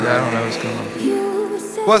I don't know what's going on.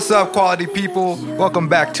 What's up, quality people? Welcome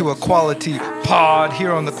back to a Quality Pod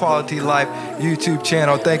here on the Quality Life YouTube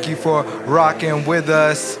channel. Thank you for rocking with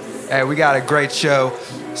us. Hey, we got a great show.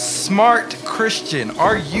 Smart Christian.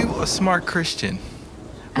 Are you a smart Christian?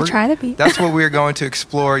 I try to be. That's what we're going to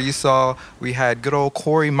explore. You saw we had good old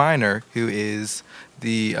Corey Minor, who is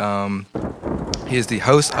the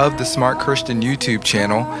host of the Smart Christian YouTube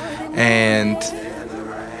channel, and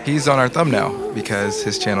he's on our thumbnail because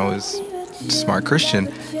his channel is Smart Christian.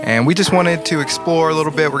 And we just wanted to explore a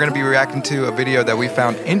little bit. We're going to be reacting to a video that we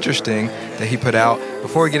found interesting that he put out.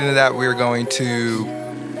 Before we get into that, we're going to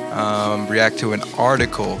react to an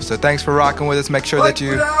article. So thanks for rocking with us. Make sure that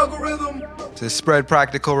you to spread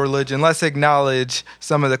practical religion. Let's acknowledge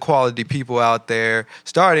some of the quality people out there,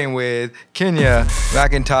 starting with Kenya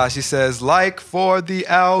McIntosh. She says, like for the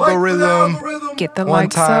algorithm. Get the one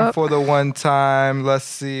likes time up. for the one time. Let's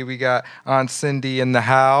see. We got Aunt Cindy in the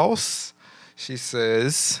house. She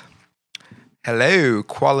says, hello,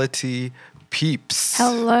 quality peeps.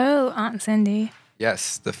 Hello, Aunt Cindy.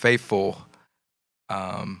 Yes, the faithful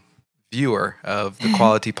viewer of the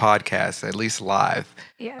Quality Podcast, at least live.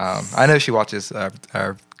 Yes. I know she watches our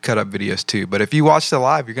cut up videos too, but if you watch the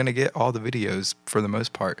live, you're going to get all the videos for the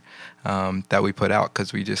most part that we put out,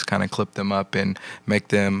 because we just kind of clip them up and make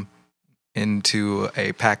them into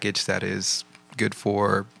a package that is good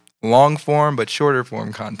for long form but shorter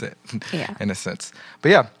form content in a sense.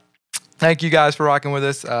 But yeah, thank you guys for rocking with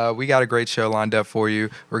us. We got a great show lined up for you.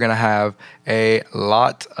 We're going to have a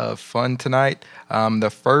lot of fun tonight.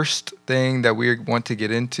 The first thing that we want to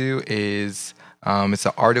get into is it's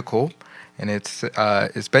an article, and it's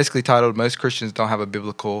basically titled, Most Christians Don't Have a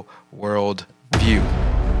Biblical World View.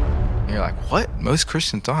 And you're like, what? Most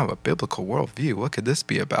Christians don't have a biblical worldview. What could this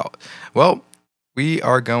be about? Well, we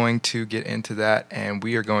are going to get into that, and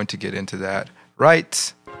we are going to get into that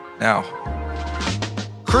right now.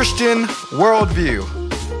 Christian worldview.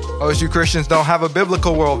 Most you Christians don't have a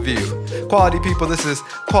biblical worldview. Quality people, this is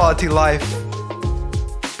Quality Life.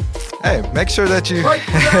 Hey, make sure that you,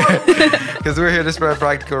 because we're here to spread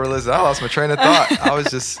practical religion. I lost my train of thought.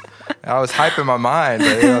 I was hyping my mind,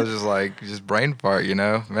 but I was just brain fart,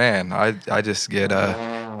 Man, I just get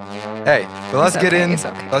Hey, but let's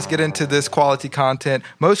get into this quality content.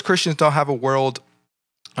 Most Christians don't have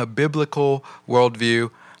a biblical worldview.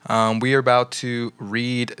 We are about to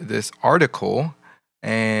read this article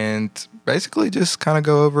and basically just kind of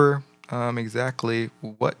go over exactly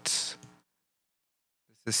what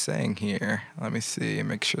this is saying here. Let me see,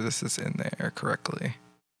 make sure this is in there correctly.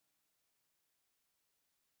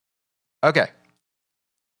 Okay.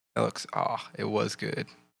 It was good.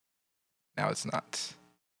 Now it's not.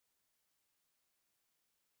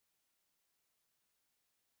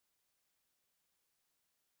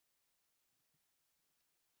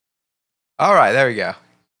 All right, there we go.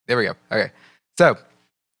 Okay. So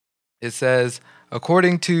it says,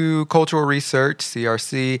 according to Cultural Research,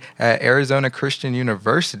 CRC, at Arizona Christian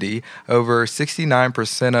University, over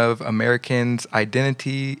 69% of Americans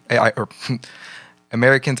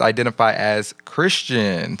identify as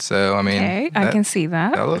Christian. So, I mean, okay, I can see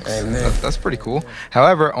that. That's pretty cool.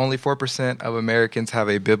 However, only 4% of Americans have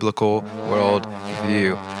a biblical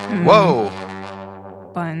worldview. Whoa.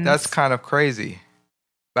 Buns. That's kind of crazy.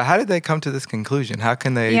 But how did they come to this conclusion? How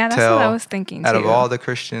can they that's tell what I was thinking out too. of all the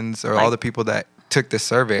Christians or all the people that took the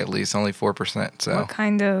survey, at least only 4%? So what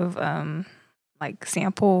kind of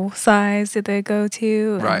sample size did they go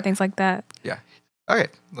to and things like that? Yeah. Okay,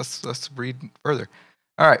 let's read further.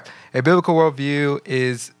 All right. A biblical worldview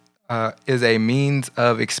is a means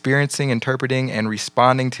of experiencing, interpreting, and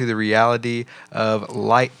responding to the reality of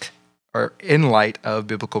in light of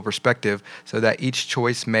biblical perspective, so that each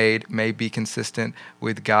choice made may be consistent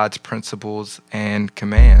with God's principles and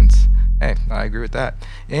commands. Hey, I agree with that.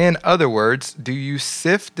 In other words, do you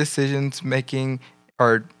sift decision making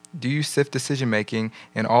in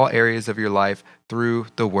all areas of your life through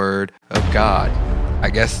the Word of God? I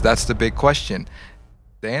guess that's the big question.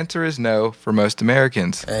 The answer is no for most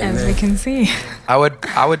Americans. As we can see. I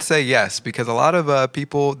would say yes, because a lot of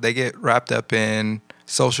people, they get wrapped up in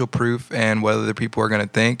social proof and what other people are going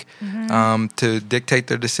to think to dictate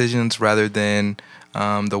their decisions rather than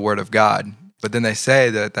the Word of God. But then they say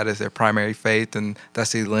that is their primary faith, and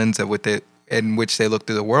that's the lens in which they look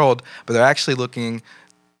through the world. But they're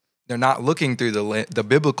not looking through the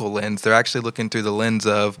biblical lens. They're actually looking through the lens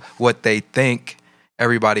of what they think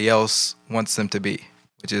everybody else wants them to be,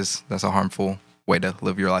 that's a harmful way to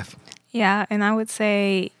live your life. Yeah, and I would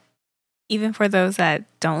say even for those that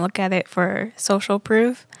don't look at it for social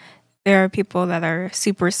proof, there are people that are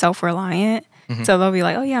super self-reliant. Mm-hmm. So they'll be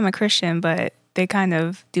like, oh yeah, I'm a Christian, but they kind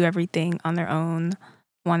of do everything on their own,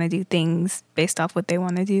 want to do things based off what they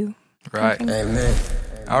want to do. Right. Amen.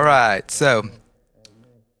 All right. So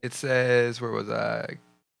it says, where was I? I am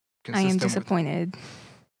Consistent with- disappointed.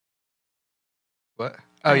 What?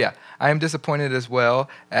 Oh, yeah. I am disappointed as well,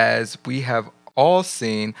 as we have all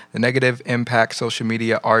seen the negative impact social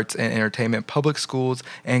media, arts, and entertainment, public schools,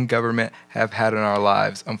 and government have had on our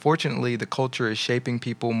lives. Unfortunately, the culture is shaping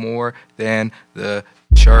people more than the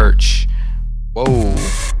church. Whoa.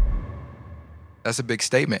 That's a big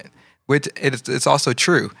statement, which it's also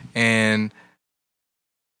true. And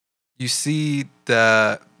you see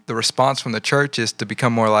the response from the church is to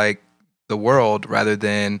become more like the world rather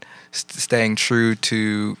than staying true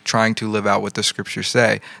to trying to live out what the scriptures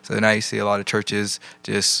say. So now you see a lot of churches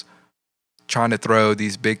just trying to throw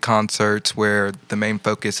these big concerts where the main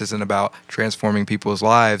focus isn't about transforming people's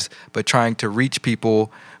lives, but trying to reach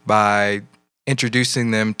people by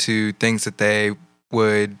introducing them to things that they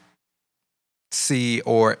would see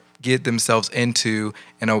or get themselves into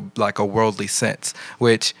in a worldly sense,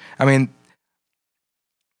 which, I mean,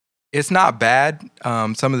 it's not bad.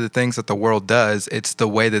 Some of the things that the world does, it's the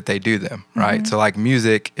way that they do them, right? Mm-hmm. So like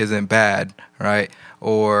music isn't bad, right?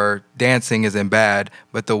 Or dancing isn't bad,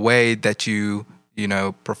 but the way that you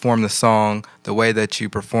perform the song, the way that you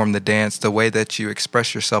perform the dance, the way that you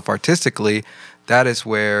express yourself artistically, that is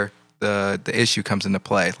where the issue comes into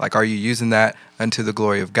play. Like, are you using that unto the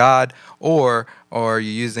glory of God, or are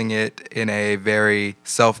you using it in a very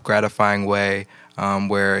self-gratifying way,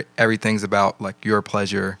 where everything's about like your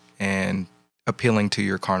pleasure and appealing to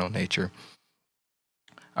your carnal nature?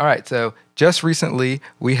 All right, so just recently,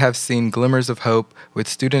 we have seen glimmers of hope with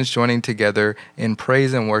students joining together in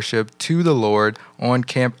praise and worship to the Lord on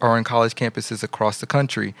college campuses across the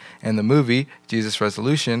country. And the movie, Jesus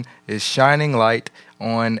Resolution, is shining light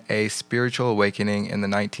on a spiritual awakening in the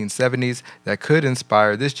 1970s that could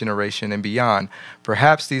inspire this generation and beyond.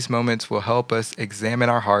 Perhaps these moments will help us examine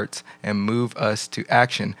our hearts and move us to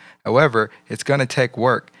action. However, it's going to take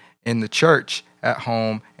work in the church, at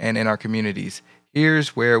home, and in our communities.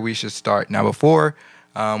 Here's where we should start. Now, before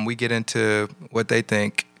we get into what they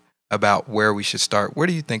think about where we should start, where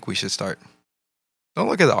do you think we should start? Don't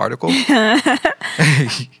look at the article.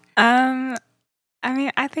 I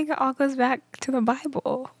mean, I think it all goes back to the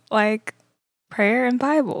Bible, like prayer and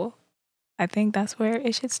Bible. I think that's where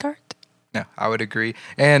it should start. Yeah, I would agree.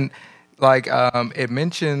 And like it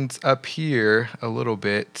mentions up here a little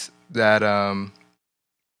bit that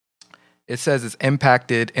it says it's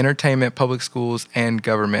impacted entertainment, public schools, and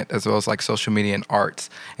government, as well as like social media and arts.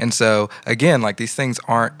 And so again, like these things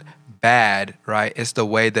aren't bad, right? It's the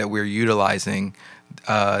way that we're utilizing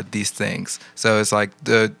these things. So it's like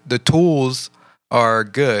the tools are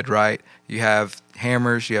good, right? You have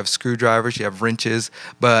hammers, you have screwdrivers, you have wrenches.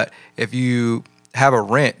 But if you have a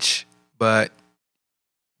wrench, but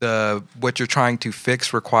what you're trying to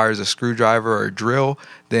fix requires a screwdriver or a drill,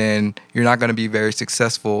 then you're not going to be very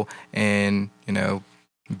successful in,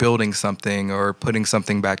 building something or putting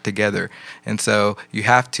something back together. And so you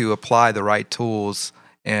have to apply the right tools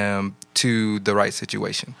to the right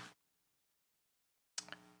situation.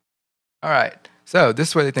 All right. So this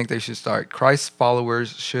is where they think they should start. Christ's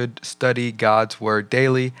followers should study God's word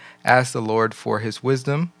daily, ask the Lord for his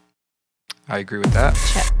wisdom. I agree with that.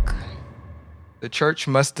 Check. The church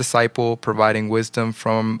must disciple, providing wisdom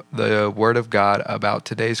from the word of God about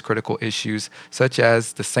today's critical issues, such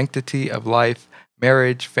as the sanctity of life,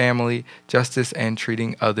 marriage, family, justice, and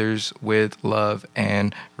treating others with love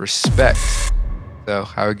and respect. So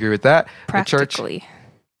I agree with that. Practically.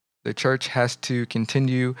 The church has to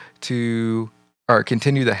continue the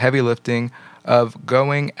heavy lifting of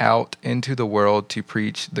going out into the world to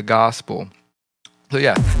preach the gospel. So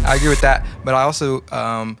yeah, I agree with that. But I also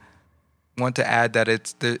want to add that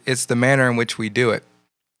it's the manner in which we do it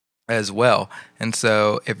as well. And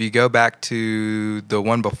so if you go back to the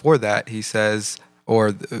one before that, he says,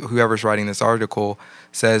 or whoever's writing this article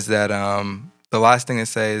says that the last thing they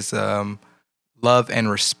say is love and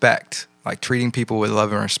respect, like treating people with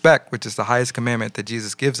love and respect, which is the highest commandment that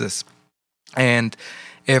Jesus gives us. And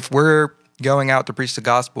if we're going out to preach the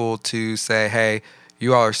gospel to say, hey,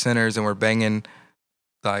 you all are sinners, and we're banging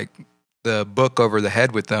like the book over the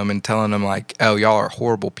head with them and telling them like, oh, y'all are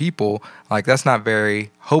horrible people, like that's not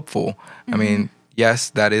very hopeful. Mm-hmm. I mean,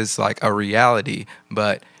 yes, that is like a reality,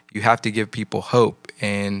 but you have to give people hope.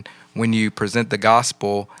 And when you present the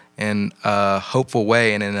gospel in a hopeful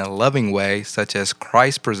way and in a loving way, such as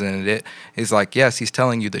Christ presented it, is like, yes, he's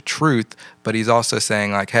telling you the truth, but he's also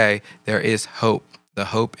saying like, hey, there is hope. The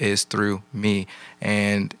hope is through me.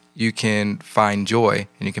 And you can find joy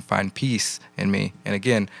and you can find peace in me. And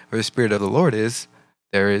again, where the Spirit of the Lord is,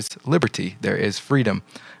 there is liberty, there is freedom.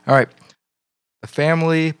 All right. A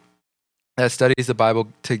family that studies the Bible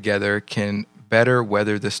together can better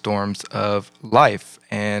weather the storms of life.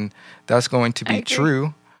 And that's going to be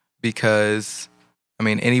true because, I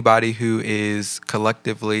mean, anybody who is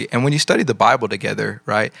collectively, and when you study the Bible together,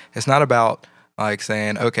 right, it's not about like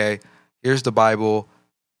saying, okay, here's the Bible,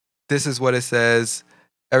 this is what it says,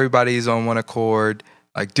 everybody's on one accord,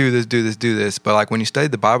 like do this, do this, do this. But like when you study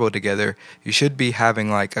the Bible together, you should be having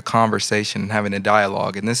like a conversation, having a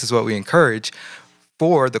dialogue. And this is what we encourage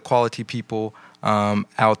for the quality people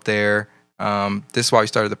out there. This is why we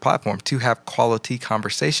started the platform, to have quality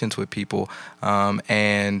conversations with people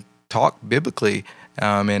and talk biblically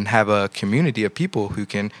and have a community of people who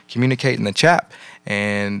can communicate in the chat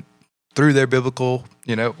and through their biblical,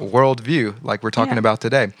 worldview, like we're talking about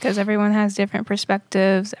today. Because everyone has different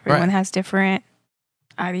perspectives. Everyone has different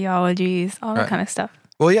ideologies, all that kind of stuff.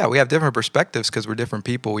 Well, yeah, we have different perspectives because we're different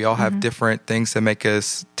people. We all have different things that make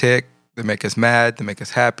us tick, that make us mad, that make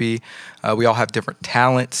us happy. We all have different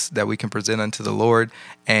talents that we can present unto the Lord.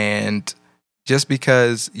 And just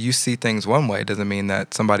because you see things one way doesn't mean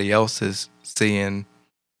that somebody else is seeing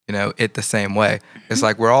it the same way. It's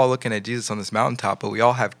like we're all looking at Jesus on this mountaintop, but we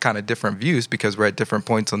all have kind of different views because we're at different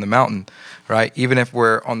points on the mountain, right? Even if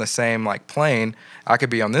we're on the same plane, I could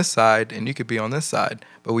be on this side and you could be on this side,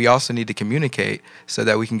 but we also need to communicate so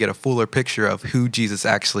that we can get a fuller picture of who Jesus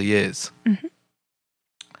actually is. Mm-hmm.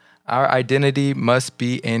 Our identity must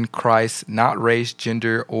be in Christ, not race,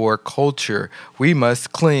 gender, or culture. We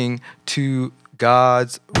must cling to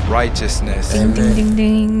God's righteousness. Ding, ding, ding,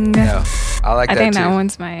 ding. Yeah, I think that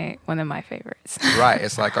one's one of my favorites. Right.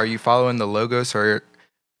 It's like, are you following the Logos or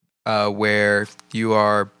where you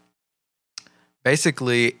are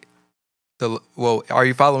basically are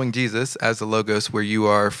you following Jesus as the Logos where you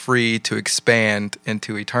are free to expand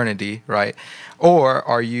into eternity, right? Or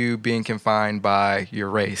are you being confined by your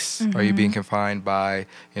race? Mm-hmm. Are you being confined by,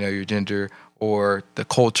 your gender or the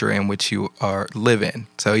culture in which you live in?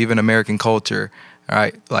 So even American culture,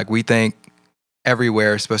 right? Like we think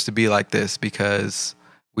everywhere is supposed to be like this because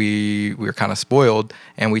we're kind of spoiled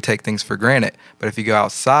and we take things for granted. But if you go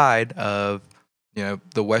outside of,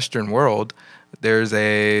 the Western world, there's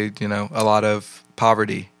a lot of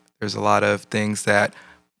poverty. There's a lot of things that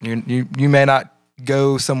you may not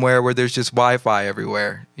go somewhere where there's just Wi-Fi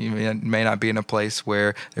everywhere. You may not be in a place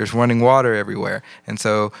where there's running water everywhere. And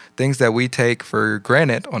so things that we take for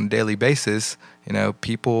granted on a daily basis,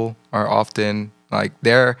 people are often like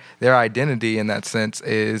their identity in that sense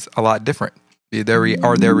is a lot different. Their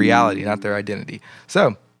reality, not their identity.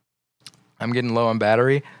 So I'm getting low on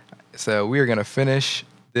battery. So we are going to finish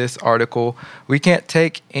this article. We can't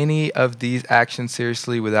take any of these actions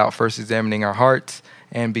seriously without first examining our hearts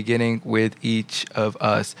and beginning with each of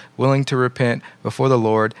us, willing to repent before the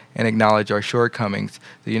Lord and acknowledge our shortcomings.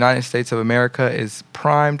 The United States of America is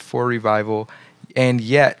primed for revival, and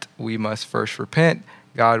yet we must first repent.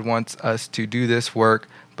 God wants us to do this work,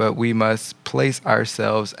 but we must place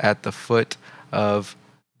ourselves at the foot of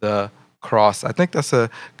the cross. I think that's a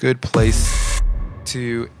good place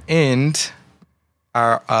to end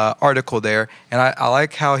our article there. And I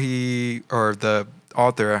like how the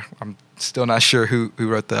author, I'm still not sure who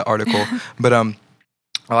wrote the article, but I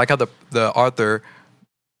like how the author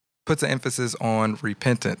puts an emphasis on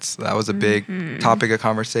repentance. That was a big topic of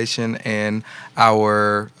conversation in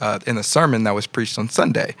in the sermon that was preached on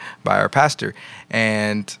Sunday by our pastor.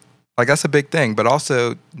 And that's a big thing, but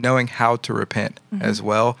also knowing how to repent as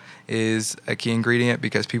well is a key ingredient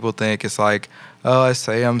because people think it's like, oh, I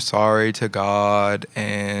say I'm sorry to God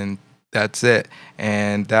and that's it.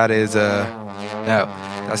 And that is no,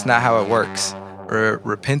 that's not how it works.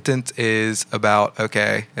 Repentance is about,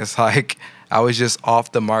 okay, it's like I was just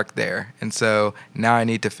off the mark there. And so now I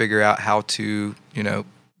need to figure out how to,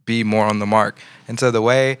 be more on the mark. And so the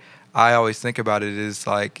way I always think about it is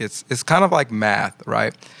like, it's kind of like math,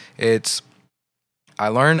 right? I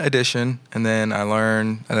learn addition and then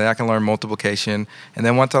I can learn multiplication. And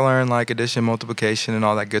then once I learn addition, multiplication and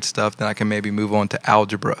all that good stuff, then I can maybe move on to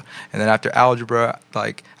algebra. And then after algebra,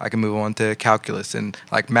 I can move on to calculus and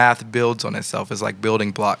math builds on itself. It's like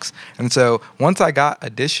building blocks. And so once I got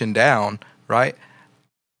addition down, right,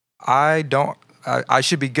 I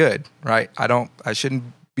should be good, right? I shouldn't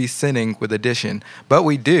be sinning with addition, but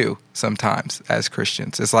we do sometimes as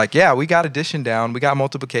Christians. It's like, yeah, we got addition down, we got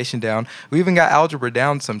multiplication down, we even got algebra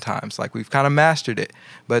down sometimes, we've kind of mastered it,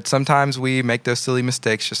 but sometimes we make those silly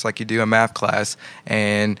mistakes just like you do in math class,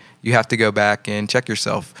 and you have to go back and check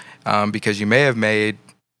yourself because you may have made,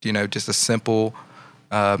 just a simple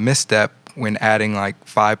misstep when adding like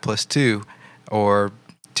 5 plus 2 or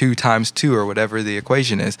 2 times 2 or whatever the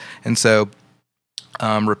equation is. And so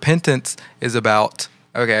repentance is about,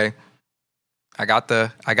 okay, I got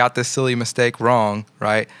this silly mistake wrong,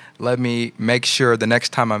 right? Let me make sure the next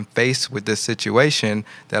time I'm faced with this situation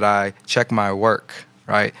that I check my work,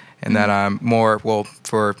 right? And that I'm more,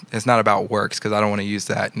 it's not about works, because I don't want to use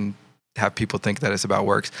that and have people think that it's about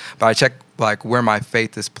works. But I check like where my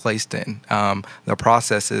faith is placed in, the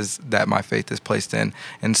processes that my faith is placed in,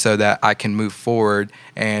 and so that I can move forward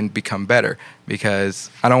and become better, because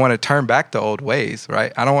I don't want to turn back to old ways,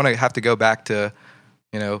 right? I don't want to have to go back to,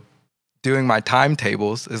 doing my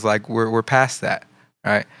timetables. Is like we're past that,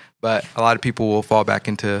 right? But a lot of people will fall back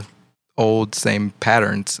into old same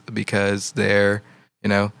patterns because they're,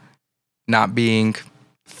 not being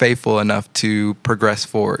faithful enough to progress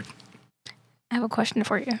forward. I have a question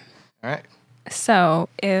for you. All right. So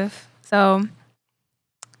if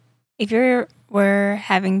you were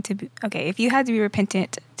having to be, if you had to be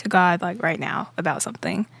repentant to God like right now about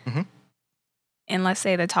something, and let's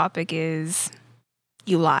say the topic is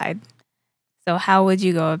you lied, so how would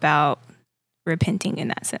you go about repenting in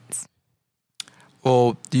that sense?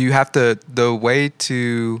 Well, you have to, the way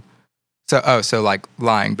to, so like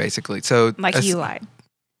lying basically. So like you lied.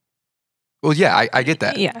 Well, yeah, I get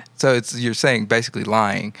that. Yeah. So you're saying basically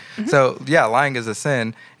lying. So yeah, lying is a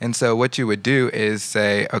sin. And so what you would do is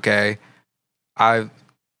say, okay, I'm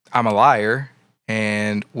a liar,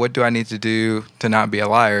 and what do I need to do to not be a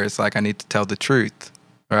liar? It's like I need to tell the truth,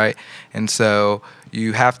 right? And so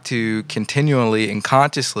you have to continually and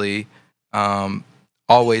consciously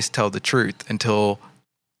always tell the truth until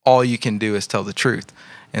all you can do is tell the truth.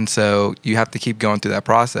 And so you have to keep going through that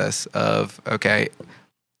process of, okay,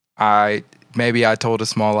 maybe I told a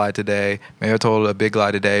small lie today, maybe I told a big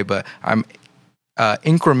lie today, but I'm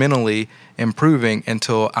incrementally improving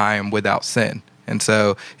until I am without sin. And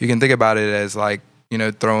so you can think about it as like,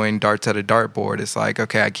 throwing darts at a dartboard. It's like,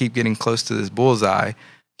 okay, I keep getting close to this bullseye,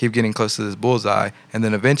 and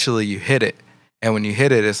then eventually you hit it. And when you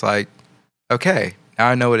hit it, it's like, okay, now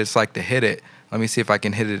I know what it's like to hit it. Let me see if I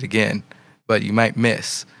can hit it again. But you might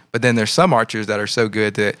miss. But then there's some archers that are so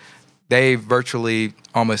good that they virtually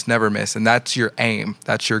almost never miss. And that's your aim.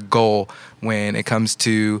 That's your goal when it comes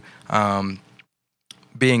to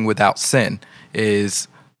being without sin, is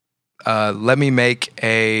let me make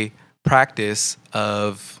a practice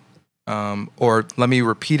of, or let me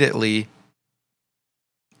repeatedly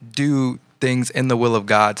do things in the will of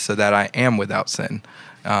God so that I am without sin,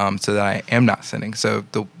 so that I am not sinning. So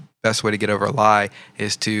the best way to get over a lie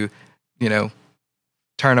is to,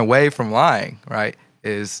 turn away from lying, right?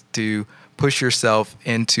 Is to push yourself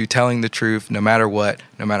into telling the truth no matter what,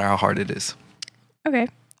 no matter how hard it is. Okay.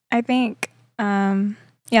 I think,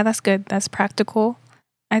 that's good. That's practical.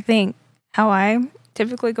 I think how I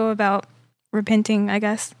typically go about repenting, I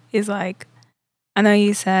guess, is like, I know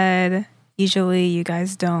you said usually you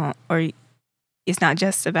guys don't, or it's not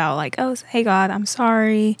just about like, oh, hey God, I'm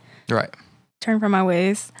sorry. Right. Turn from my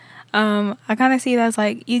ways. I kind of see that as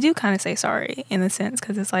like, you do kind of say sorry in a sense,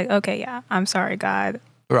 because it's like, okay, yeah, I'm sorry, God.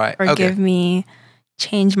 Right. Forgive me,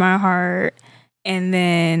 change my heart, and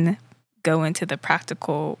then go into the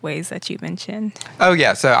practical ways that you mentioned. Oh,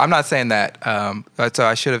 yeah. So I'm not saying that. So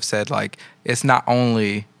I should have said, like, it's not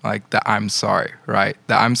only like the I'm sorry, right?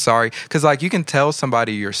 The I'm sorry. Because, like, you can tell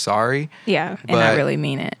somebody you're sorry. Yeah, and I really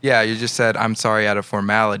mean it. Yeah, you just said I'm sorry out of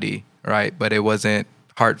formality, right? But it wasn't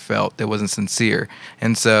heartfelt. It wasn't sincere.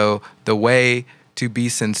 And so the way to be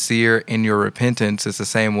sincere in your repentance is the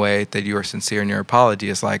same way that you are sincere in your apology.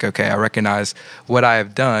 It's like, okay, I recognize what I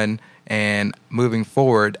have done, and moving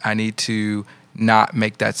forward, I need to not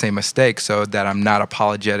make that same mistake so that I'm not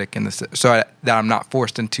apologetic that I'm not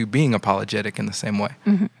forced into being apologetic in the same way.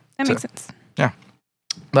 Mm-hmm. That makes sense. Yeah.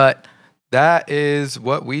 But that is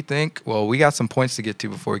what we think. Well, we got some points to get to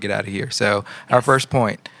before we get out of here. So our first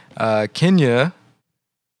point, Kenya,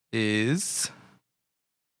 is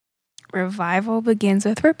revival begins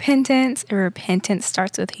with repentance, and repentance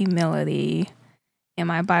starts with humility. And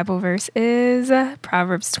my Bible verse is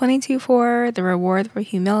Proverbs 22:4. The reward for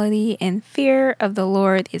humility and fear of the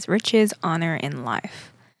Lord is riches, honor, and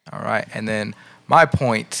life. All right. And then my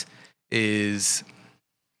point is,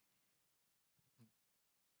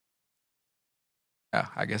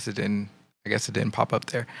 I guess it didn't pop up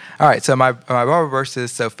there. All right, so my Bible verse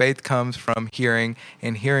is, so faith comes from hearing,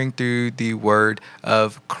 and hearing through the word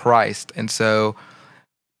of Christ. And so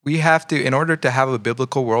we have to, in order to have a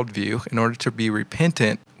biblical worldview, in order to be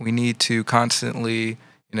repentant, we need to constantly,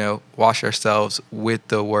 wash ourselves with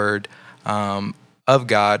the word of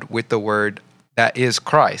God, with the word that is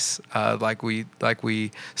Christ, like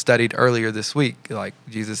we studied earlier this week. Like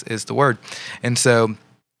Jesus is the Word, and so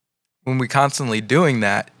when we're constantly doing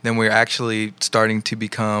that, then we're actually starting to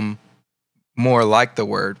become more like the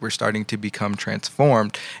Word. We're starting to become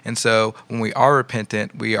transformed, and so when we are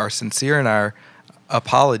repentant, we are sincere in our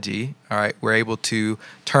apology. All right, we're able to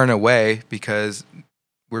turn away because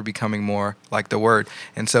we're becoming more like the Word.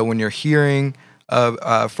 And so when you're hearing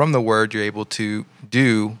from the Word, you're able to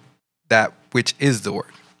do that which is the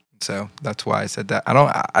Word. So that's why I said that.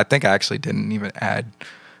 I think I actually didn't even add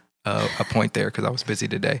a point there because I was busy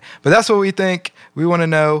today. But that's what we think. We want to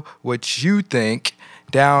know what you think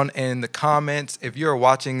down in the comments. If you're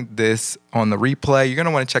watching this on the replay, you're going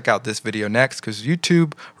to want to check out this video next because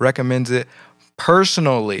YouTube recommends it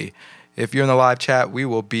personally. If you're in the live chat, we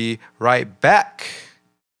will be right back.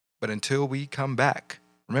 But until we come back,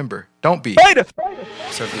 remember, don't be beta.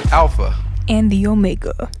 Serve the alpha and the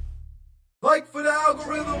omega. Like for the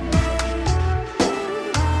algorithm.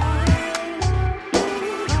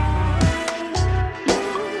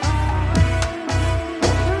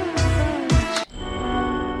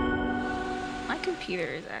 My computer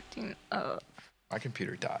is acting up. My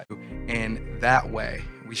computer died. And that way,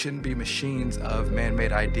 we shouldn't be machines of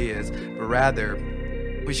man-made ideas, but rather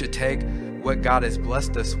we should take what God has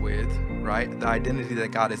blessed us with, right? The identity that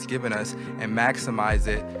God has given us, and maximize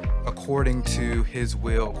it according to His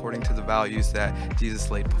will, according to the values that Jesus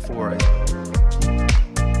laid before us.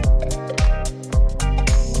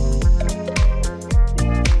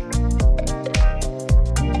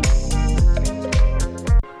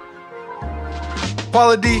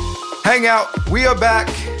 Quality Hangout, we are back.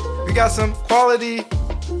 We got some quality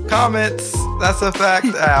comments. That's a fact.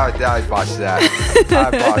 I botched that.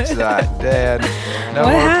 I botched that. Dan, no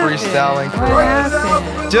What more happened? freestyling for What us.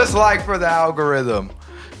 happened? Just like for the algorithm.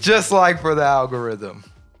 Just like for the algorithm.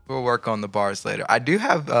 We'll work on the bars later. I do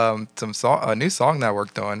have a new song that I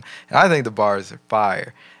worked on, and I think the bars are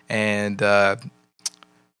fire. And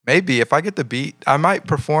maybe if I get the beat, I might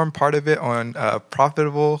perform part of it on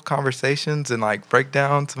Profitable Conversations and like break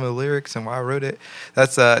down some of the lyrics and why I wrote it.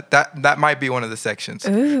 That's that might be one of the sections.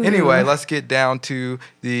 Ooh. Anyway, let's get down to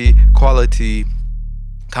the quality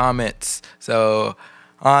comments. So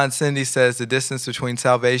Cindy says the distance between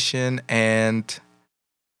salvation and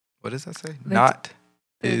what does that say?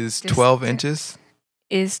 Is 12 inches.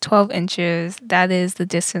 Is 12 inches. That is the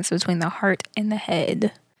distance between the heart and the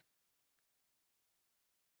head.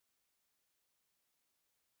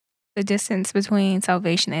 The distance between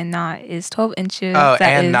salvation and not is 12 inches. Oh, That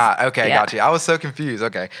and is- not. Okay, yeah. got you. I was so confused.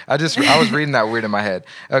 Okay. I was reading that weird in my head.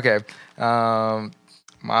 Okay. My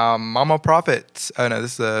Mama Prophet. Oh, no,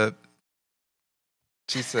 this is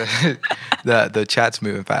she said, the chat's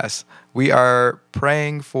moving fast. We are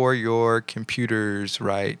praying for your computers,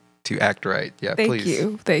 right, to act right. Yeah,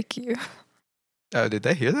 please. Thank you. Oh, did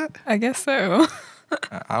they hear that? I guess so.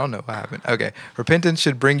 I don't know what happened. Okay. Repentance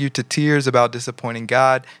should bring you to tears about disappointing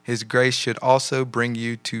God. His grace should also bring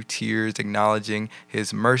you to tears, acknowledging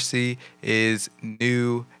His mercy is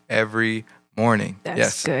new every morning. That's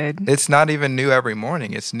yes. good. It's not even new every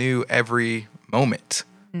morning. It's new every moment.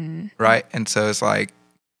 Right? And so it's like,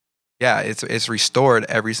 yeah, it's restored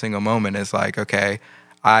every single moment. It's like, okay,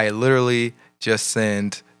 I literally just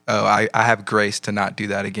sinned. Oh, I have grace to not do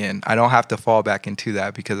that again. I don't have to fall back into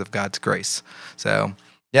that because of God's grace. So,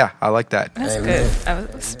 yeah, I like that. That's good. I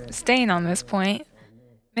was staying on this point.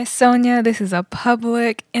 Miss Sonia, this is a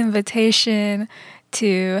public invitation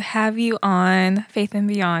to have you on Faith and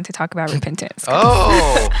Beyond to talk about repentance.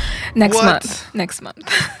 Oh, Next what?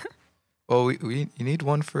 month. Well, you need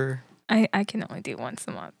one for. I can only do once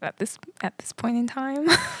a month at this point in time.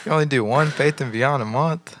 You only do one Faith and Beyond a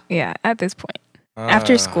month. Yeah, at this point.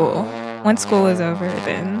 After school. Once school is over,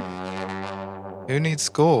 then. Who needs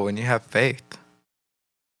school when you have faith?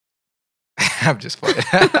 I'm just playing.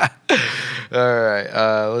 All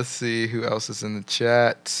right. Let's see who else is in the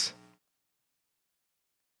chat.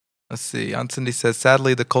 Let's see. Cindy says,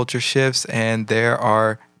 sadly, the culture shifts and there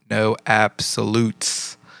are no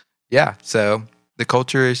absolutes. Yeah. So the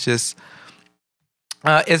culture is just,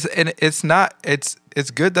 it's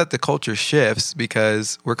good that the culture shifts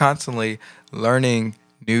because we're constantly learning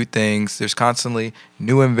new things. There's constantly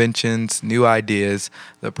new inventions, new ideas.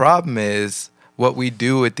 The problem is what we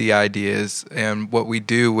do with the ideas and what we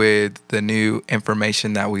do with the new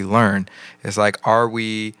information that we learn. It's like, are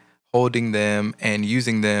we holding them and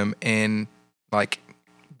using them in like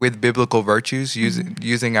with biblical virtues,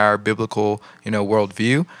 using our biblical,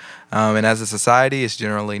 worldview? And as a society, it's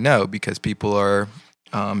generally no, because people are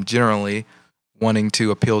generally wanting to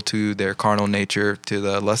appeal to their carnal nature, to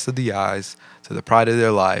the lust of the eyes, to the pride of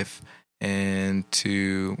their life,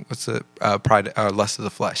 into pride, lust of the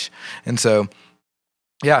flesh. And so,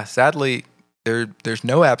 yeah, sadly, there's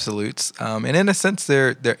no absolutes, and in a sense,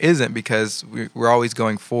 there isn't, because we're always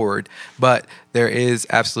going forward. But there is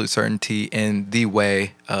absolute certainty in the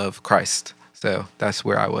way of Christ. So that's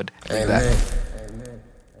where I would leave that.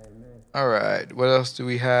 All right, what else do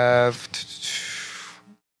we have?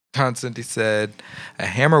 Constantine said, "A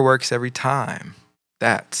hammer works every time."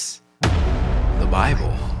 That's the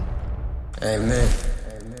Bible. Amen.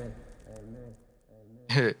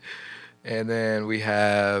 And then we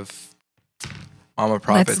have Mama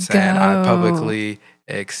Prophet Let's saying, "I go. publicly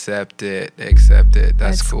accept it." Accept it.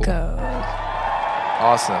 That's Let's cool. go.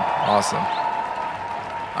 Awesome.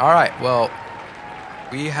 All right. Well,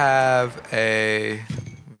 we have a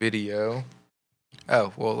video.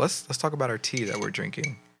 Oh, well, let's talk about our tea that we're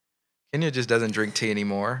drinking. Kenya just doesn't drink tea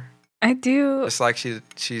anymore. I do. It's like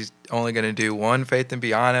she's only gonna do one Faith and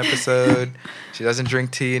Beyond episode. She doesn't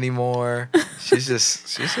drink tea anymore. She's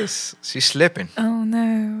slipping. Oh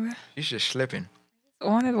no. She's just slipping. I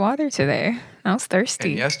wanted water today. I was thirsty.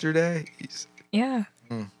 And yesterday, Yeah.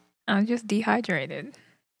 Mm. I'm just dehydrated.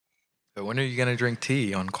 so when are you gonna drink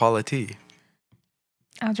tea on Quality?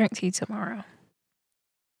 I'll drink tea tomorrow.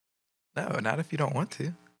 No, not if you don't want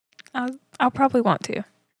to. I'll probably want to.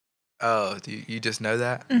 Oh, do you just know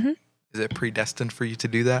that? Mhm. Is it predestined for you to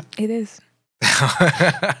do that? It is.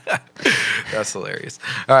 That's hilarious.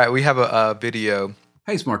 All right, we have a video.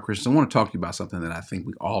 Hey, Smart Christians, I want to talk to you about something that I think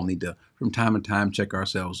we all need to, from time to time, check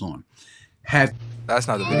ourselves on. That's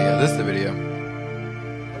not the video. This is the video.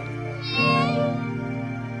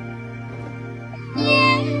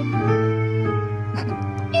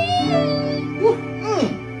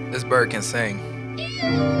 This bird can sing.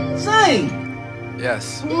 Sing!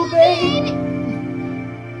 Yes, Ooh, baby.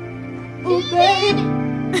 Ooh,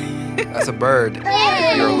 baby. that's a bird.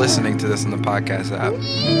 If you're listening to this on the podcast app.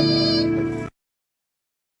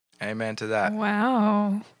 Amen to that.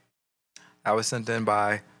 Wow. That was sent in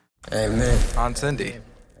by Amen. Aunt Cindy.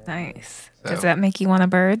 Nice. So- Does that make you want a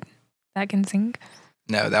bird that can sing?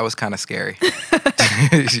 No, that was kind of scary.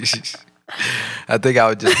 I think I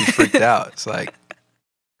would just be freaked out. It's like,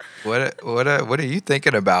 what are you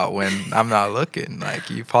thinking about when I'm not looking? Like,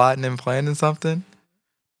 you plotting and planning something?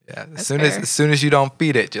 Yeah. That's As fair. soon as you don't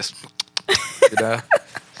feed it, just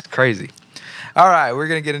it's crazy. All right, we're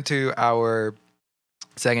gonna get into our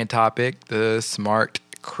second topic, the smart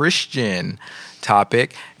Christian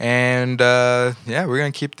topic, and yeah, we're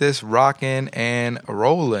gonna keep this rocking and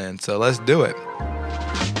rolling. So let's do it.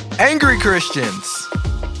 Angry Christians.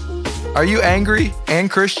 Are you angry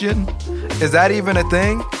and Christian? Is that even a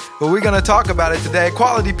thing? Well, we're going to talk about it today.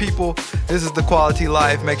 Quality people, this is the Quality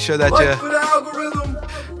Life. Make sure that Like for the algorithm.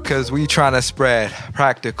 because we trying to spread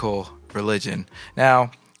practical religion.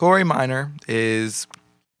 Now, Corey Minor is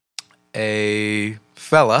a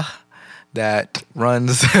fella that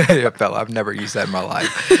runs a fella. I've never used that in my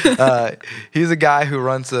life. He's a guy who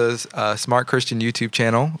runs a Smart Christian YouTube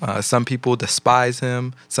channel. Some people despise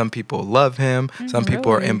him. Some people love him. Some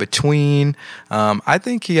people are really? in between. I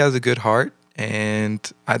think he has a good heart, and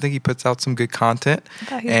I think he puts out some good content. I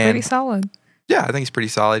thought he was And- pretty solid. Yeah, I think he's pretty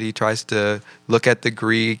solid. He tries to look at the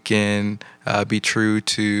Greek and be true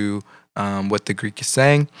to what the Greek is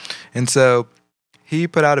saying. And so he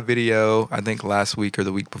put out a video, I think last week or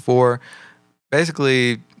the week before,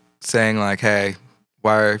 basically saying like, hey,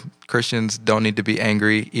 why Christians don't need to be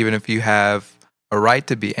angry, even if you have a right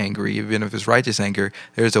to be angry, even if it's righteous anger,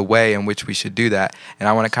 there's a way in which we should do that. And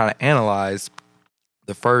I want to kind of analyze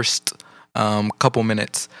the first couple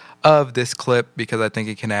minutes of this clip because I think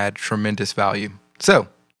it can add tremendous value. So,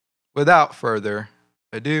 without further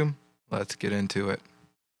ado, let's get into it.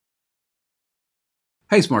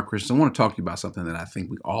 Hey, Smart Christians, I want to talk to you about something that I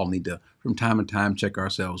think we all need to, from time to time, check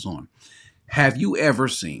ourselves on. Have you ever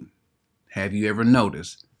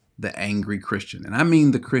noticed the angry Christian? And I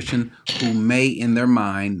mean the Christian who may in their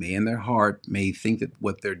mind, may in their heart, may think that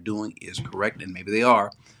what they're doing is correct, and maybe they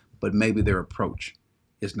are, but maybe their approach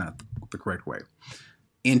is not the correct way.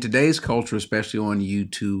 In today's culture, especially on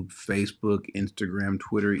YouTube, Facebook, Instagram,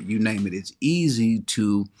 Twitter, you name it, it's easy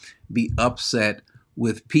to be upset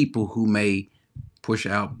with people who may push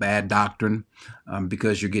out bad doctrine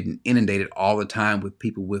because you're getting inundated all the time with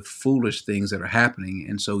people with foolish things that are happening.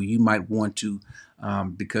 And so you might want to,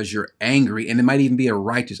 because you're angry, and it might even be a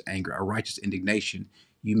righteous anger, a righteous indignation,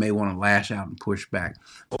 you may want to lash out and push back.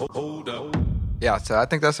 Yeah, so I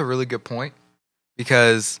think that's a really good point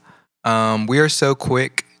because we are so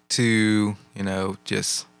quick to,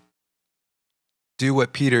 just do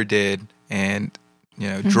what Peter did and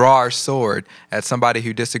draw our sword at somebody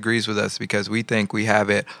who disagrees with us because we think we have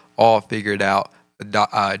it all figured out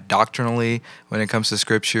doctrinally when it comes to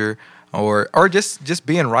scripture or just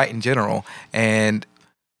being right in general. And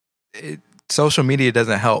social media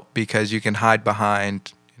doesn't help because you can hide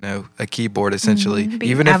behind a keyboard essentially.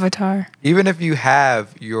 Even avatar. Even if you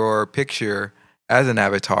have your picture as an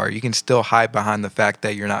avatar, you can still hide behind the fact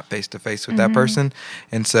that you're not face to face with that person.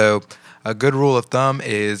 And so a good rule of thumb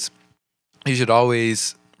is you should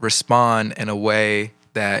always respond in a way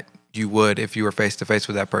that you would if you were face to face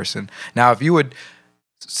with that person. Now, if you would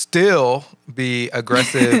still be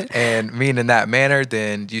aggressive and mean in that manner,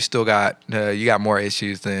 then you still got more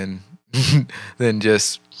issues than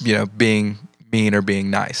just being mean or being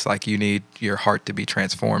nice. Like, you need your heart to be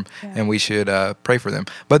transformed, and we should pray for them.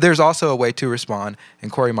 But there's also a way to respond,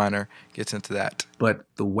 and Corey Minor gets into that. But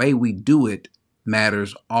the way we do it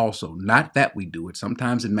matters also. Not that we do it.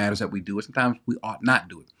 Sometimes it matters that we do it. Sometimes we ought not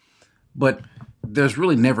do it. But there's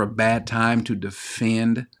really never a bad time to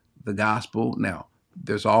defend the gospel. Now,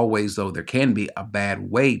 there's always, though, there can be a bad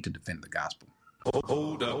way to defend the gospel.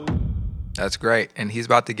 Hold up. That's great. And he's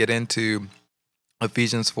about to get into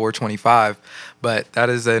Ephesians 4:25, but that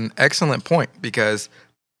is an excellent point because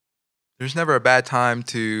there's never a bad time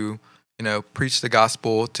to, preach the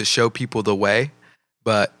gospel, to show people the way,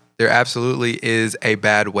 but there absolutely is a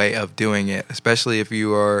bad way of doing it, especially if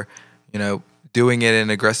you are, doing it in an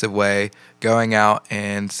aggressive way, going out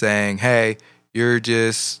and saying, hey, you're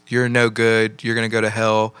no good, you're going to go to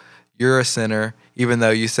hell, you're a sinner, even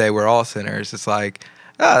though you say we're all sinners. It's like,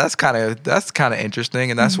 that's kind of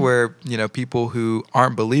interesting. And that's where, people who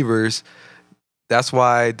aren't believers, that's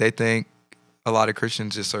why they think a lot of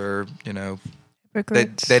Christians just are,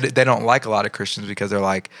 they don't like a lot of Christians because they're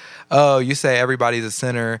like, oh, you say everybody's a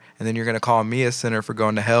sinner and then you're going to call me a sinner for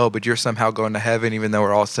going to hell, but you're somehow going to heaven even though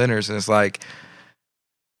we're all sinners. And it's like,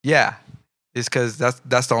 yeah, it's because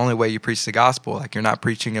that's the only way you preach the gospel. Like, you're not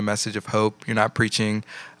preaching a message of hope. You're not preaching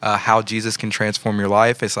how Jesus can transform your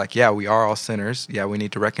life. It's like, yeah, we are all sinners. Yeah, we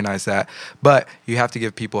need to recognize that. But you have to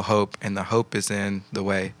give people hope, and the hope is in the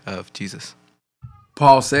way of Jesus.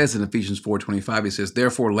 Paul says in Ephesians 4:25, he says,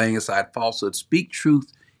 therefore, laying aside falsehood, speak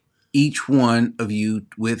truth, each one of you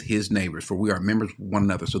with his neighbors, for we are members of one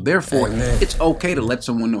another. So therefore, it's okay to let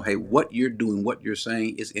someone know, hey, what you're doing, what you're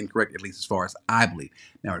saying is incorrect, at least as far as I believe.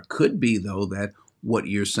 Now, it could be, though, that what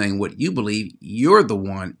you're saying, what you believe, you're the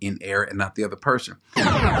one in error and not the other person.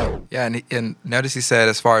 Yeah, and notice he said,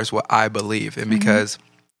 as far as what I believe, and because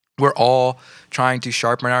we're all trying to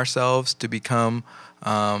sharpen ourselves to become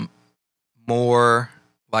more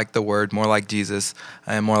like the Word, more like Jesus,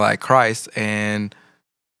 and more like Christ, and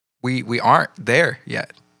we aren't there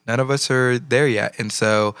yet. None of us are there yet. And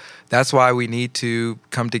so that's why we need to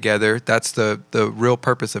come together. That's the real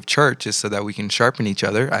purpose of church, is so that we can sharpen each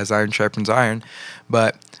other as iron sharpens iron.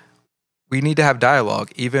 But we need to have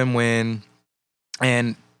dialogue, even when,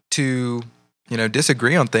 and to,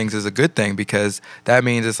 disagree on things is a good thing, because that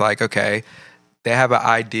means it's like, okay, they have an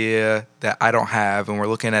idea that I don't have, and we're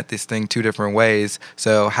looking at this thing two different ways.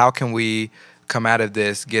 So how can we come out of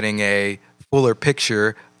this getting a fuller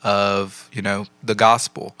picture of, the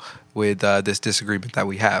gospel with this disagreement that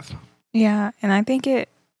we have? Yeah, and I think it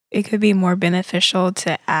could be more beneficial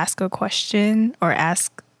to ask a question or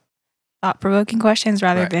ask thought-provoking questions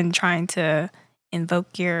rather than trying to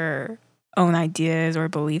invoke your own ideas or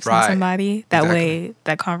beliefs on somebody. That way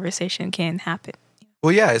that conversation can happen.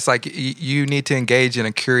 Well, yeah, it's like you need to engage in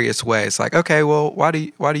a curious way. It's like, okay, well, why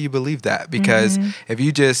do you believe that? Because if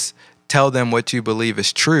you just tell them what you believe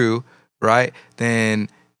is true, right, then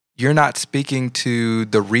you're not speaking to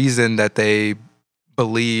the reason that they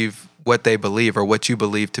believe what they believe or what you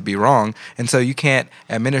believe to be wrong. And so you can't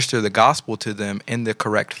administer the gospel to them in the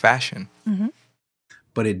correct fashion.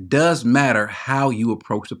 But it does matter how you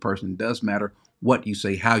approach the person. It does matter what you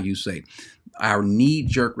say, how you say. Our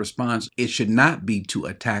knee-jerk response, it should not be to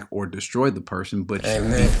attack or destroy the person, but it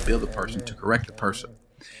should be to build the person, to correct the person.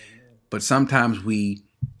 But sometimes we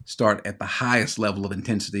start at the highest level of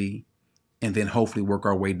intensity and then hopefully work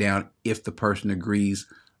our way down if the person agrees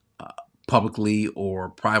publicly or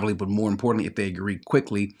privately, but more importantly, if they agree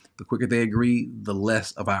quickly. The quicker they agree, the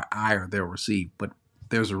less of our ire they'll receive. But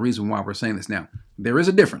there's a reason why we're saying this now. There is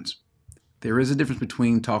a difference. There is a difference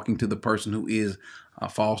between talking to the person who is a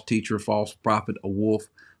false teacher, false prophet, a wolf,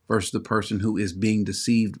 versus the person who is being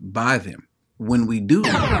deceived by them. When we do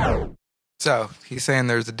that. So he's saying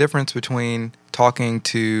there's a difference between talking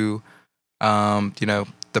to,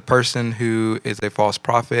 the person who is a false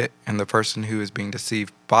prophet and the person who is being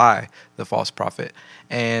deceived by the false prophet.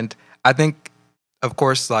 And I think of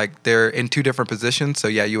course, like they're in two different positions. So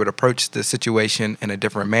yeah, you would approach the situation in a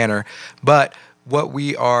different manner. But what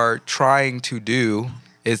we are trying to do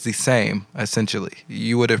is the same, essentially.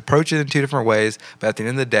 You would approach it in two different ways, but at the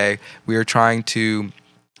end of the day, we are trying to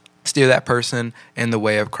steer that person in the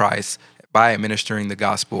way of Christ by administering the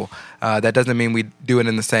gospel. That doesn't mean we do it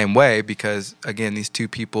in the same way because, again, these two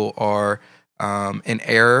people are in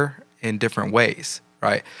error in different ways,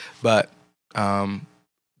 right? But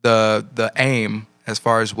the aim, as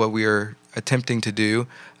far as what we are attempting to do,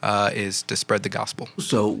 is to spread the gospel.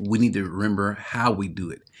 So we need to remember how we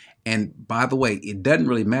do it. And by the way, it doesn't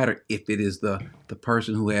really matter if it is the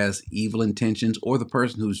person who has evil intentions or the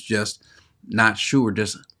person who's just not sure,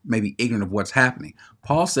 just maybe ignorant of what's happening.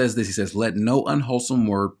 Paul says this, he says, let no unwholesome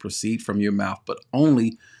word proceed from your mouth, but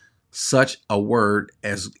only such a word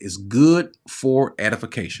as is good for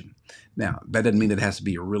edification. Now, that doesn't mean it has to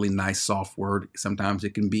be a really nice, soft word. Sometimes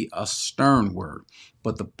it can be a stern word,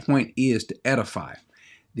 but the point is to edify.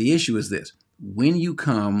 The issue is this. When you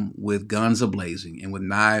come with guns a-blazing and with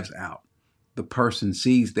knives out, the person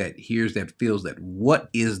sees that, hears that, feels that. What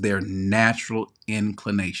is their natural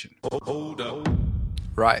inclination?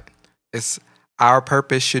 Right. It's our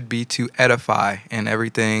purpose should be to edify in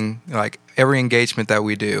everything, like every engagement that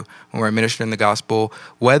we do when we're administering the gospel,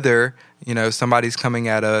 whether, somebody's coming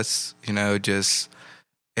at us, just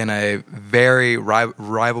in a very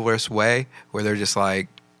rivalrous way where they're just like,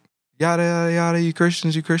 yada, yada, yada, you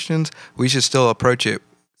Christians. We should still approach it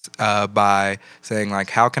by saying, like,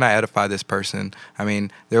 how can I edify this person? I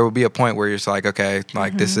mean, there will be a point where you're just like, okay,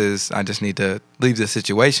 like I just need to leave this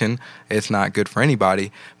situation. It's not good for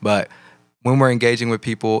anybody. But when we're engaging with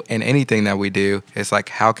people in anything that we do, it's like,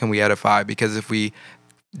 how can we edify? Because if we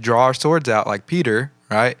draw our swords out like Peter,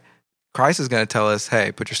 right, Christ is going to tell us,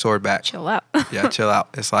 hey, put your sword back. Chill out. Yeah, chill out.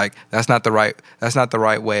 It's like, that's not the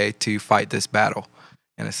right way to fight this battle,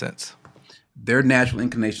 in a sense. Their natural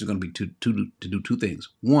inclination is going to be to do two things.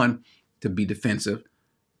 One, to be defensive,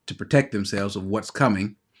 to protect themselves of what's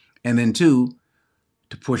coming. And then two,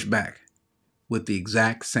 to push back with the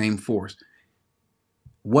exact same force.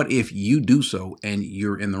 What if you do so and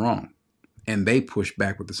you're in the wrong and they push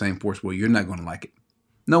back with the same force? Well, you're not going to like it.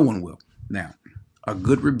 No one will. Now, a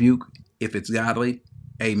good rebuke, if it's godly,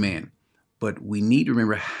 amen. But we need to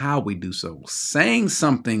remember how we do so. Saying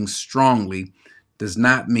something strongly does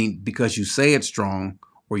not mean because you say it's strong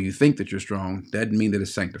or you think that you're strong, doesn't mean that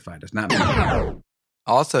it's sanctified. Does not mean.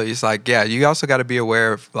 Also, it's like, yeah, you also got to be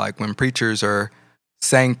aware of, like, when preachers are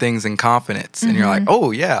saying things in confidence and you're like, oh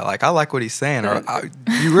yeah, like I like what he's saying, or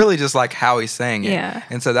you really just like how he's saying it. Yeah.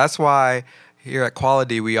 And so that's why here at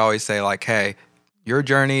Quality, we always say, like, hey, your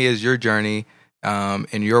journey is your journey,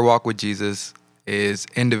 and your walk with Jesus is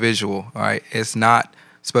individual, all right? It's not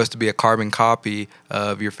supposed to be a carbon copy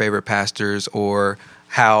of your favorite pastors or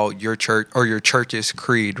how your church or your church's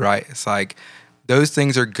creed, right? It's like those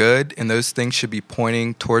things are good and those things should be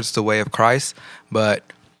pointing towards the way of Christ, but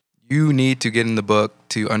you need to get in the book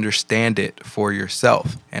to understand it for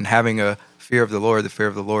yourself. And having a fear of the Lord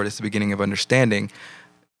is the beginning of understanding,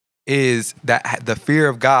 is that the fear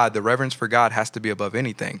of God, the reverence for God has to be above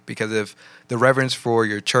anything. Because if the reverence for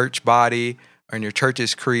your church body or in your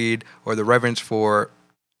church's creed, or the reverence for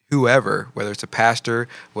whoever, whether it's a pastor,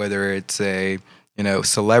 whether it's a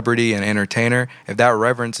celebrity and entertainer, if that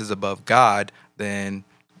reverence is above God, then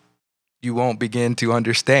you won't begin to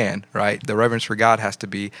understand, right? The reverence for God has to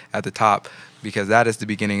be at the top, because that is the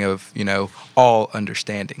beginning of, all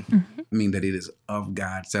understanding. Mean that it is of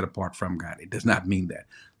God, set apart from God. It does not mean that.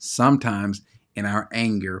 Sometimes in our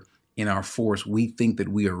anger, in our force, we think that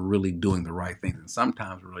we are really doing the right things, and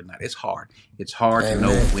sometimes we're really not. It's hard. It's hard to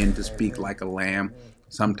know when to speak like a lamb.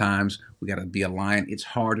 Sometimes we got to be a lion. It's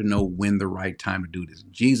hard to know when the right time to do this.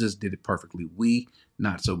 Jesus did it perfectly. We,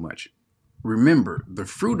 not so much. Remember, the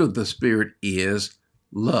fruit of the Spirit is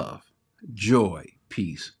love, joy,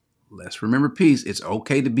 peace. Let's remember peace. It's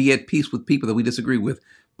okay to be at peace with people that we disagree with.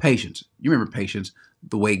 Patience. You remember patience,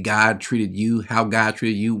 the way God treated you, how God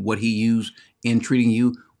treated you, what he used in treating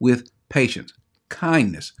you with patience.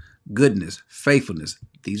 Kindness, goodness, faithfulness.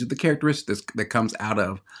 These are the characteristics that comes out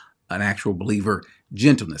of an actual believer.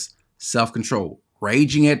 Gentleness, self-control.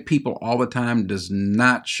 Raging at people all the time does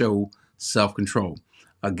not show self-control.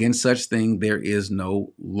 Against such thing, there is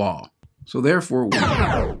no law. So therefore,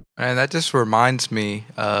 and that just reminds me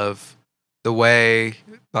of the way,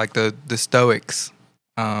 like, the Stoics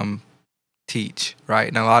teach, right?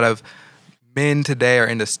 And a lot of men today are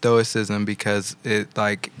into Stoicism because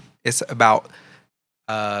it's about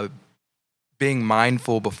being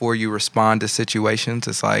mindful before you respond to situations.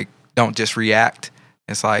 It's like, don't just react.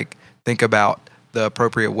 It's like, think about the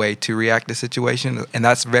appropriate way to react to situation. And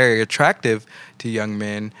that's very attractive to young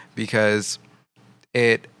men because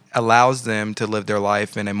it allows them to live their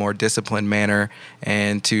life in a more disciplined manner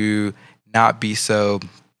and to not be so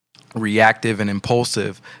reactive and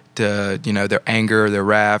impulsive to, their anger, their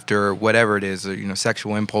wrath, or whatever it is, or,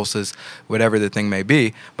 sexual impulses, whatever the thing may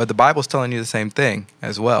be. But the Bible's telling you the same thing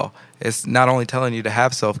as well. It's not only telling you to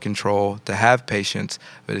have self-control, to have patience,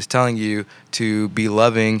 but it's telling you to be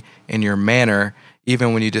loving in your manner,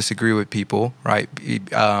 even when you disagree with people, right?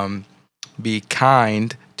 Be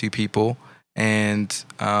kind to people, and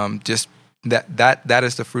just that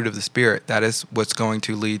is the fruit of the Spirit. That is what's going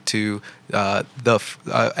to lead to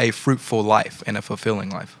a fruitful life and a fulfilling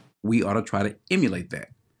life. We ought to try to emulate that,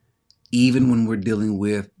 even when we're dealing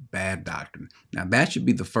with bad doctrine. Now, that should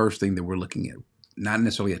be the first thing that we're looking at, not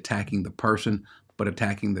necessarily attacking the person, but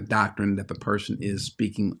attacking the doctrine that the person is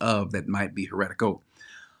speaking of that might be heretical.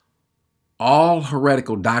 All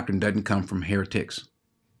heretical doctrine doesn't come from heretics.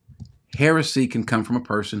 Heresy can come from a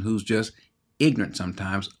person who's just ignorant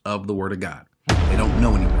sometimes of the Word of God. They don't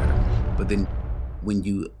know any better. But then when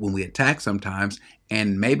we attack sometimes,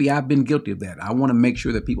 and maybe I've been guilty of that, I want to make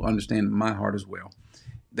sure that people understand my heart as well,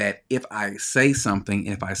 that if I say something,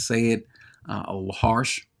 if I say it a little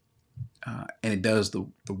harsh, and it does the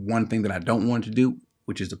one thing that I don't want it to do,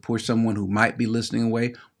 which is to push someone who might be listening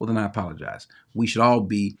away, well, then I apologize. We should all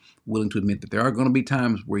be willing to admit that there are going to be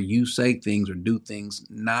times where you say things or do things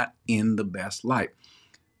not in the best light.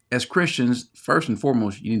 As Christians, first and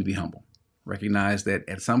foremost, you need to be humble. Recognize that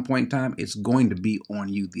at some point in time, it's going to be on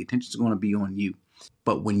you. The attention is going to be on you.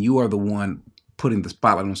 But when you are the one putting the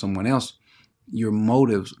spotlight on someone else, your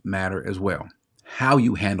motives matter as well. How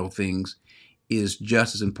you handle things is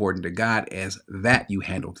just as important to God as that you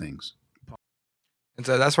handle things. And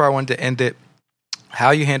so that's where I wanted to end it.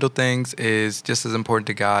 How you handle things is just as important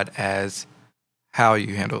to God as how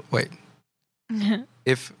you handle.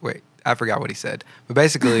 I forgot what he said. But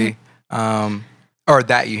basically, or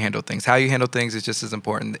that you handle things. How you handle things is just as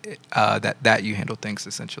important that you handle things,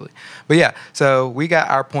 essentially. But yeah, so we got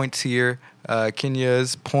our points here.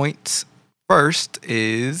 Kenya's points first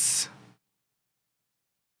is...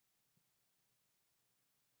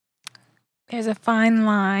 There's a fine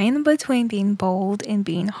line between being bold and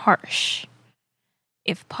being harsh.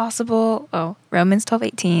 If possible, Romans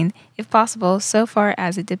 12:18, if possible, so far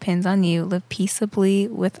as it depends on you, live peaceably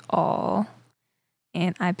with all.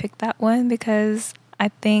 And I picked that one because I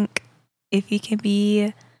think if you can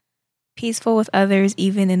be peaceful with others,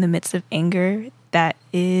 even in the midst of anger, that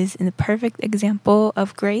is a perfect example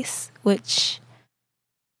of grace, which,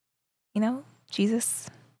 Jesus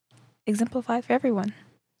exemplified for everyone.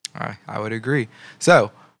 I would agree.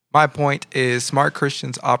 So my point is smart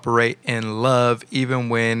Christians operate in love even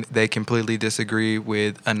when they completely disagree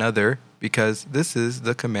with another, because this is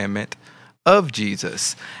the commandment of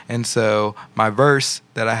Jesus. And so my verse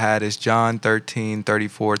that I had is John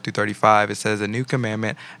 13:34-35. It says, "A new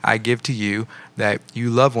commandment I give to you, that you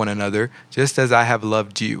love one another, just as I have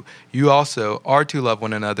loved you. You also are to love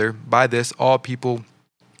one another. By this, all people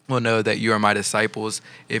will know that you are my disciples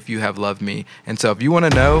if you have loved me." And so if you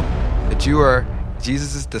want to know that you are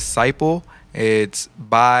Jesus' disciple, it's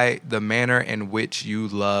by the manner in which you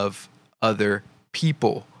love other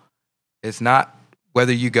people. It's not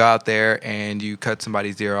whether you go out there and you cut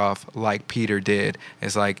somebody's ear off like Peter did.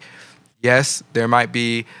 It's like, yes, there might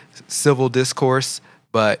be civil discourse,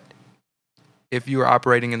 but if you are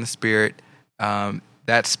operating in the Spirit,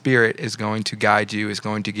 that Spirit is going to guide you, is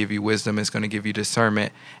going to give you wisdom, is going to give you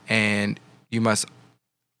discernment, and you must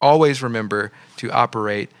always remember to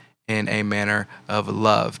operate in a manner of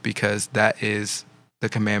love, because that is the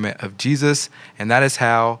commandment of Jesus, and that is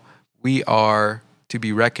how we are to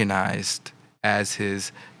be recognized as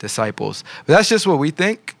his disciples. But that's just what we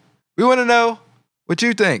think. We want to know what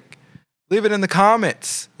you think. Leave it in the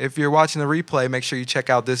comments. If you're watching the replay, make sure you check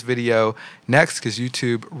out this video next, because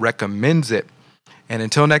YouTube recommends it. And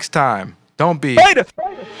until next time, don't be instead of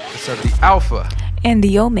the Alpha and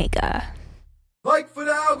the Omega. Like for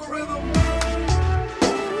the algorithm.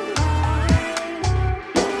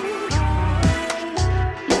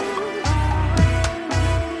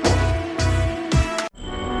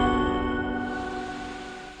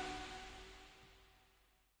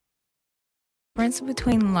 Difference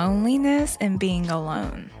between loneliness and being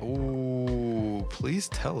alone. Ooh, please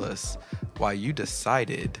tell us why you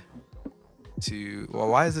decided to,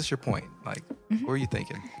 why is this your point? Like, what were you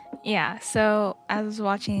thinking? Yeah, so I was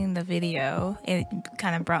watching the video. It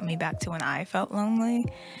kind of brought me back to when I felt lonely.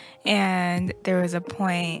 And there was a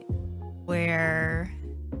point where,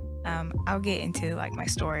 I'll get into like my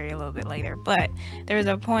story a little bit later, but there was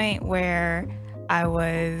a point where I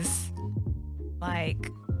was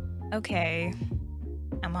like, okay,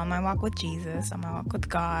 I'm on my walk with Jesus. I'm on my walk with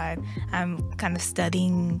God. I'm kind of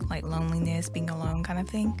studying like loneliness, being alone kind of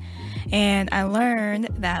thing. And I learned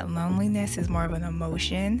that loneliness is more of an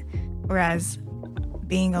emotion, whereas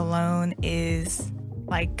being alone is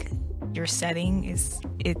like your setting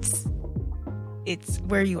it's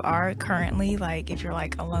where you are currently, like if you're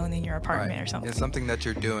like alone in your apartment or something. It's something that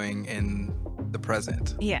you're doing in the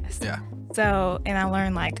present. Yes. Yeah. So, and I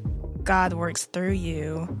learned like God works through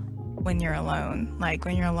you when you're alone. Like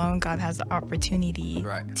when you're alone, God has the opportunity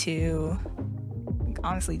to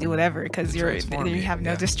honestly do whatever, because you have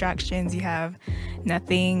no distractions. You have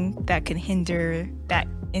nothing that can hinder that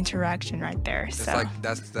interaction right there. It's so like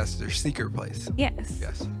that's their secret place. Yes.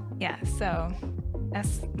 Yeah. So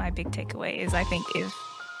that's my big takeaway is I think if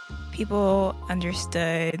people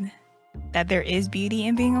understood that there is beauty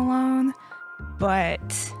in being alone,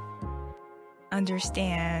 but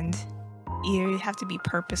understand you have to be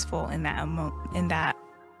purposeful in that moment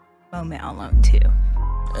alone too.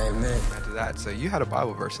 Amen. To that, so you had a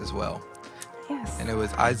Bible verse as well. Yes. And it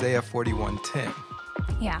was Isaiah 41:10.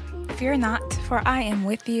 Yeah. Fear not, for I am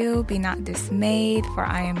with you. Be not dismayed, for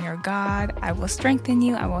I am your God. I will strengthen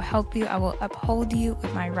you. I will help you. I will uphold you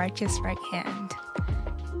with my righteous right hand.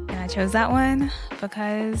 And I chose that one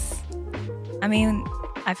because, I mean,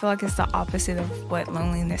 I feel like it's the opposite of what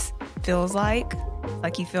loneliness feels like.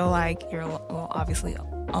 Like you feel like you're, well, obviously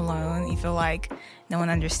alone. You feel like no one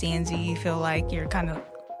understands you. You feel like you're kind of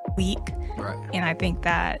weak. Right. And I think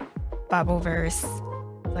that Bible verse,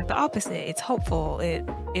 like the opposite. It's hopeful. It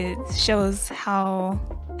shows how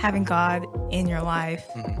having God in your life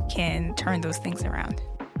can turn those things around.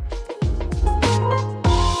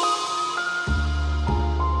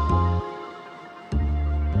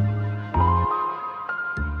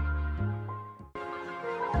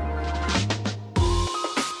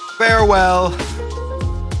 Farewell.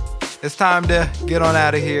 It's time to get on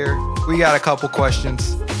out of here. We got a couple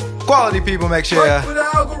questions. Quality people, make sure Fight for the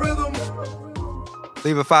algorithm.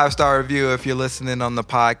 leave a 5-star review if you're listening on the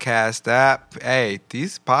podcast app. Hey,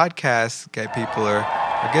 these podcasts people are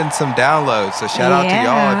getting some downloads. So shout out to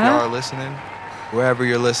y'all if y'all are listening. Wherever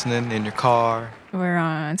you're listening, in your car. We're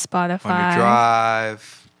on Spotify. On your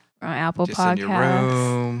drive. We're on Apple just Podcasts. in your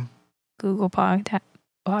room. Google Podcasts.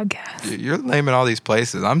 You're naming all these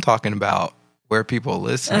places. I'm talking about where people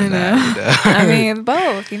listen at. I mean,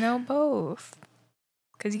 both. Both.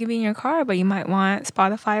 Because you can be in your car, but you might want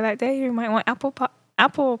Spotify that day. Or you might want Apple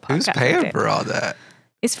Podcasts. Who's paying for all that?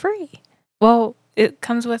 It's free. Well, it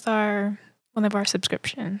comes with one of our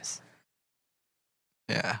subscriptions.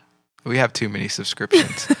 Yeah. We have too many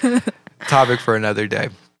subscriptions. Topic for another day.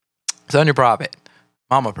 Sonia Prophet,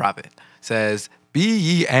 Mama Prophet, says, be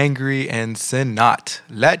ye angry and sin not.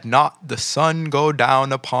 Let not the sun go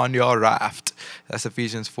down upon your wrath. That's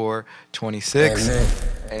Ephesians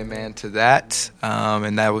 4:26. Amen to that.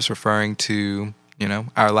 And that was referring to,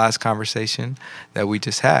 our last conversation that we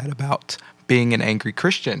just had about being an angry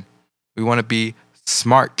Christian. We want to be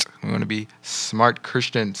smart. We want to be smart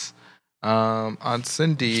Christians. Aunt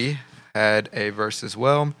Cindy had a verse as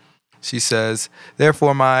well. She says,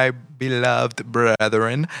 therefore, my beloved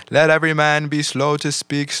brethren, let every man be slow to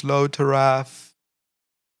speak, slow to wrath.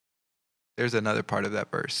 There's another part of that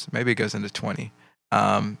verse. Maybe it goes into 20.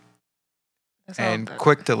 And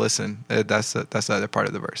quick to listen. That's the other part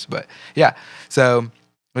of the verse. But yeah, so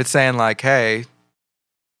it's saying like, hey,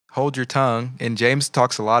 hold your tongue. And James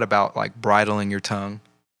talks a lot about like bridling your tongue.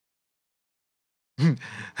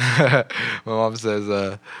 My mom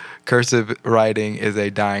says, cursive writing is a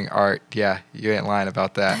dying art. Yeah, you ain't lying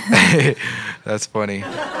about that. That's funny.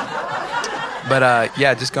 But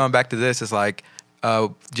yeah, just going back to this, it's like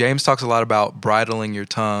James talks a lot about bridling your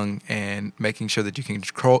tongue and making sure that you can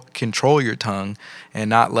control your tongue and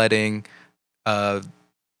not letting out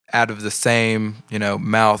of the same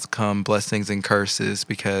mouth come blessings and curses,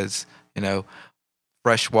 because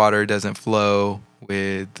fresh water doesn't flow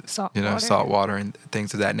with salt water and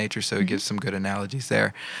things of that nature. So it gives some good analogies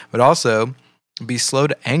there. But also be slow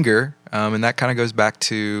to anger, and that kind of goes back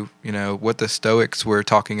to what the Stoics were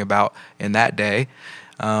talking about in that day,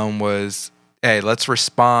 was, hey, let's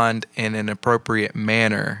respond in an appropriate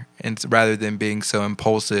manner, and rather than being so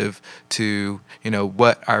impulsive to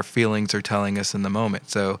what our feelings are telling us in the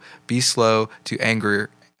moment. So be slow to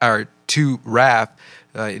anger or to wrath.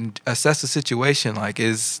 And assess the situation, like,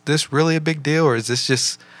 is this really a big deal, or is this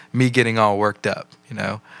just me getting all worked up,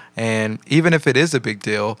 And even if it is a big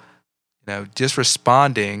deal, just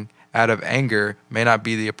responding out of anger may not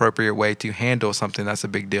be the appropriate way to handle something that's a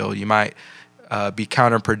big deal. You might be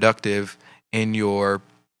counterproductive in your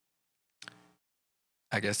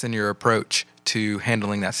I guess, in your approach to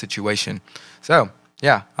handling that situation. So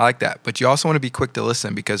yeah, I like that. But you also want to be quick to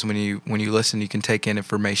listen, because when you listen, you can take in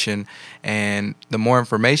information, and the more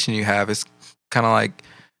information you have, is kind of like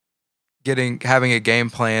having a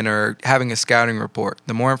game plan or having a scouting report.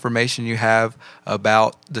 The more information you have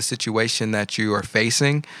about the situation that you are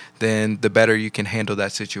facing, then the better you can handle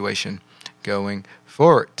that situation going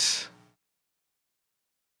forward.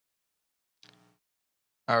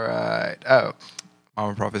 All right. Oh,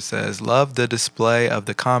 Mama Prophet says, love the display of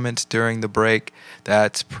the comments during the break.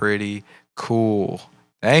 That's pretty cool.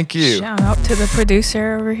 Thank you. Shout out to the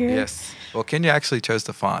producer over here. Yes. Well, Kenya actually chose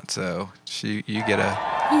the font, so you get a...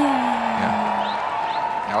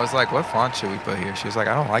 Yeah. I was like, what font should we put here? She was like,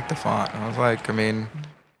 I don't like the font. I was like, I mean,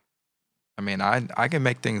 I can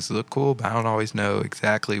make things look cool, but I don't always know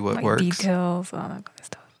exactly what Like works. details, all that kind of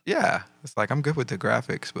stuff. Yeah. It's like, I'm good with the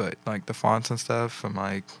graphics, but like the fonts and stuff, I'm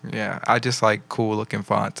like, yeah, I just like cool looking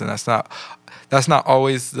fonts, and that's not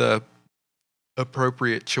always the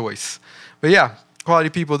appropriate choice. But yeah, quality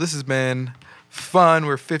people, this has been fun.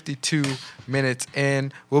 We're 52 minutes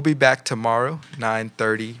in. We'll be back tomorrow,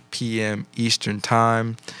 9:30 p.m. Eastern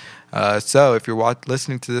time. So if you're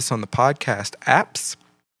listening to this on the podcast apps,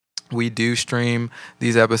 we do stream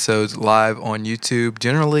these episodes live on YouTube,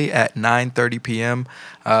 generally at 9:30 p.m.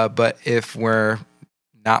 But if we're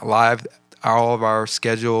not live, all of our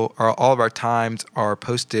schedule or all of our times are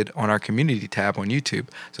posted on our community tab on YouTube.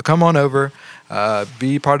 So come on over,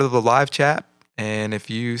 be part of the live chat. And if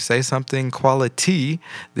you say something quality,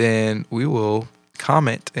 then we will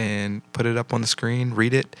comment and put it up on the screen,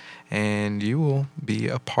 read it, and you will be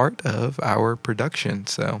a part of our production.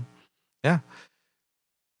 So, yeah.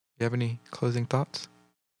 You have any closing thoughts?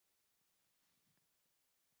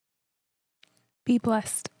 Be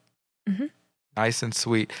blessed. Mm-hmm. Nice and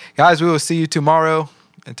sweet. Guys, we will see you tomorrow.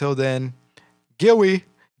 Until then, Gilwy,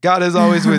 God is always with you.